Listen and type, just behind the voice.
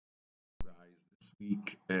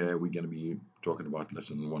week we're going to be talking about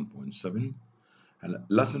lesson 1.7 and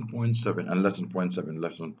lesson point 7 and lesson point 7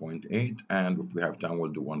 lesson point 8, and if we have time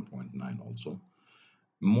we'll do 1.9 also.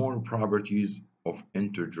 More properties of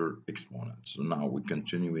integer exponents. So now we're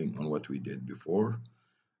continuing on what we did before.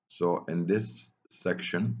 So in this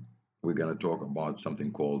section we're going to talk about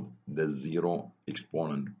something called the zero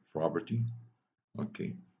exponent property.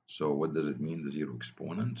 Okay, so what does it mean, the zero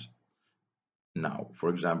exponent? Now for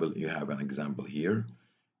example, you have an example here.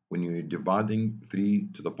 When you're dividing 3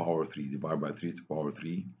 to the power 3, divide by 3 to the power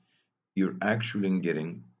 3, you're actually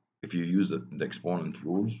getting, if you use the exponent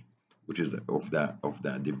rules, which is of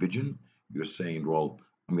the division, you're saying, well,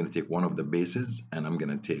 I'm going to take one of the bases and I'm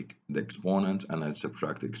going to take the exponent and I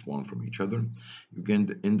subtract the exponent from each other. You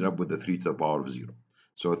can end up with the 3 to the power of 0.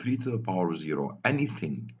 So 3 to the power of 0,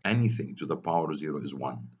 anything to the power of 0 is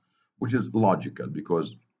 1, which is logical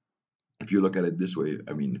because if you look at it this way,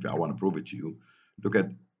 I mean, if I want to prove it to you, look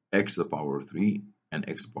at x to the power 3 and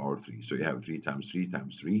x to the power 3. So you have 3 times 3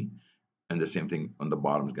 times 3, and the same thing on the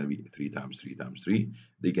bottom is going to be 3 times 3 times 3.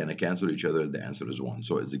 They're going to cancel each other. The answer is 1.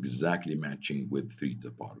 So it's exactly matching with 3 to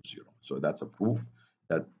the power of 0. So that's a proof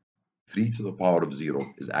that 3 to the power of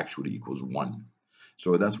 0 is actually equals 1.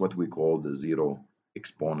 So that's what we call the zero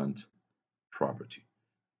exponent property.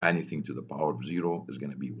 Anything to the power of 0 is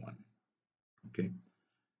going to be 1. Okay.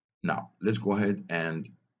 Now let's go ahead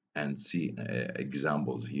and see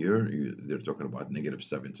examples here. They're talking about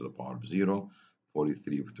 -7 to the power of 0,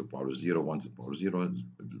 43 to the power of 0, 1 to the power of 0,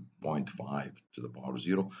 0.5 to the power of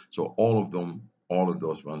 0. So all of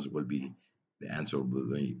those ones will be, the answer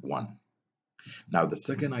will be 1. Now the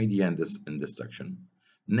second idea in this section,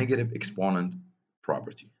 negative exponent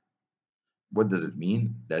property. What does it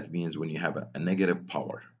mean? That means when you have a negative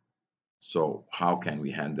power. So how can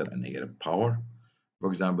we handle a negative power? For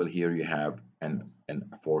example, here you have an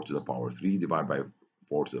 4 to the power 3 divided by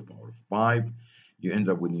 4 to the power 5. You end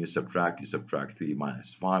up when you subtract 3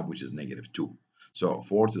 minus 5, which is -2. So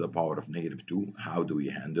 4 to the power of -2, how do we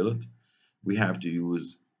handle it? We have to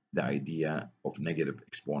use the idea of negative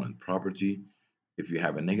exponent property. If you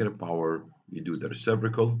have a negative power, you do the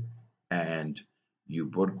reciprocal and you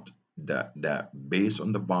put the base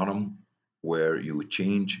on the bottom where you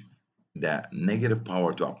change the negative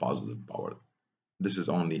power to a positive power. This is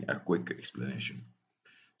only a quick explanation.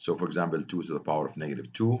 So for example, 2 to the power of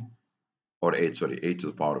 -2, or 8 to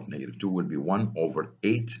the power of -2 will be 1 over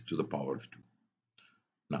 8 to the power of 2.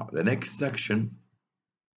 Now the next section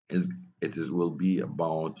will be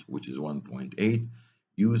about, which is 1.8,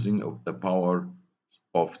 using of the power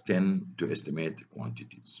of 10 to estimate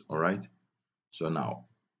quantities. All right, so now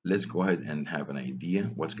let's go ahead and have an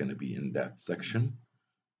idea what's going to be in that section.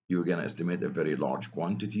 You're going to estimate a very large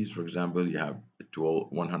quantities. For example, you have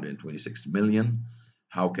 126 million.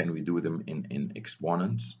 How can we do them in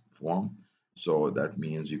exponents form? So that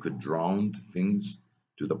means you could round things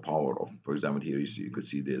to the power of, for example, here you could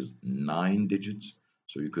see there's 9 digits.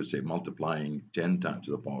 So you could say multiplying 10 times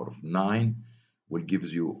to the power of 9 will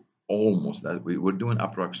gives you almost that. We're doing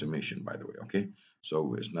approximation, by the way, okay?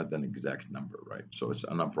 So it's not an exact number, right? So it's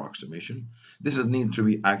an approximation. This is need to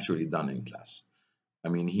be actually done in class. I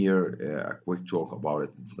mean, here, a quick talk about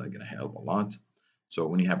it, it's not going to help a lot. So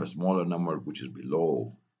when you have a smaller number, which is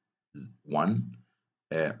below 1,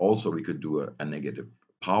 also we could do a negative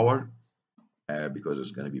power because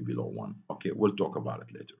it's going to be below 1. Okay, we'll talk about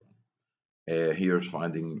it later on. Here's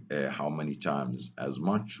finding how many times as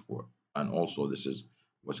much, and also this is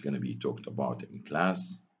what's going to be talked about in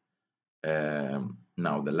class.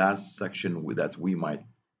 Now the last section that we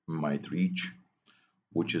might reach,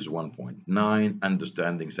 which is 1.9,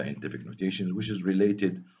 understanding scientific notations, which is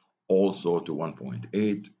related also to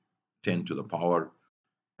 1.8, 10 to the power,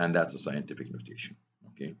 and that's a scientific notation.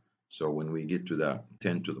 Okay, so when we get to the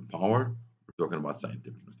 10 to the power, we're talking about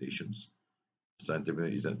scientific notations. Scientific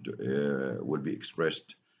notation will be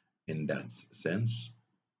expressed in that sense,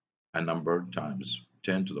 a number times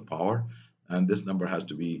 10 to the power, and this number has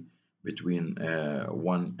to be between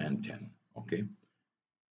 1 and 10. Okay,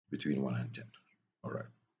 between 1 and 10. All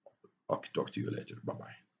right. Okay, talk to you later. Bye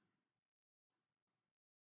bye.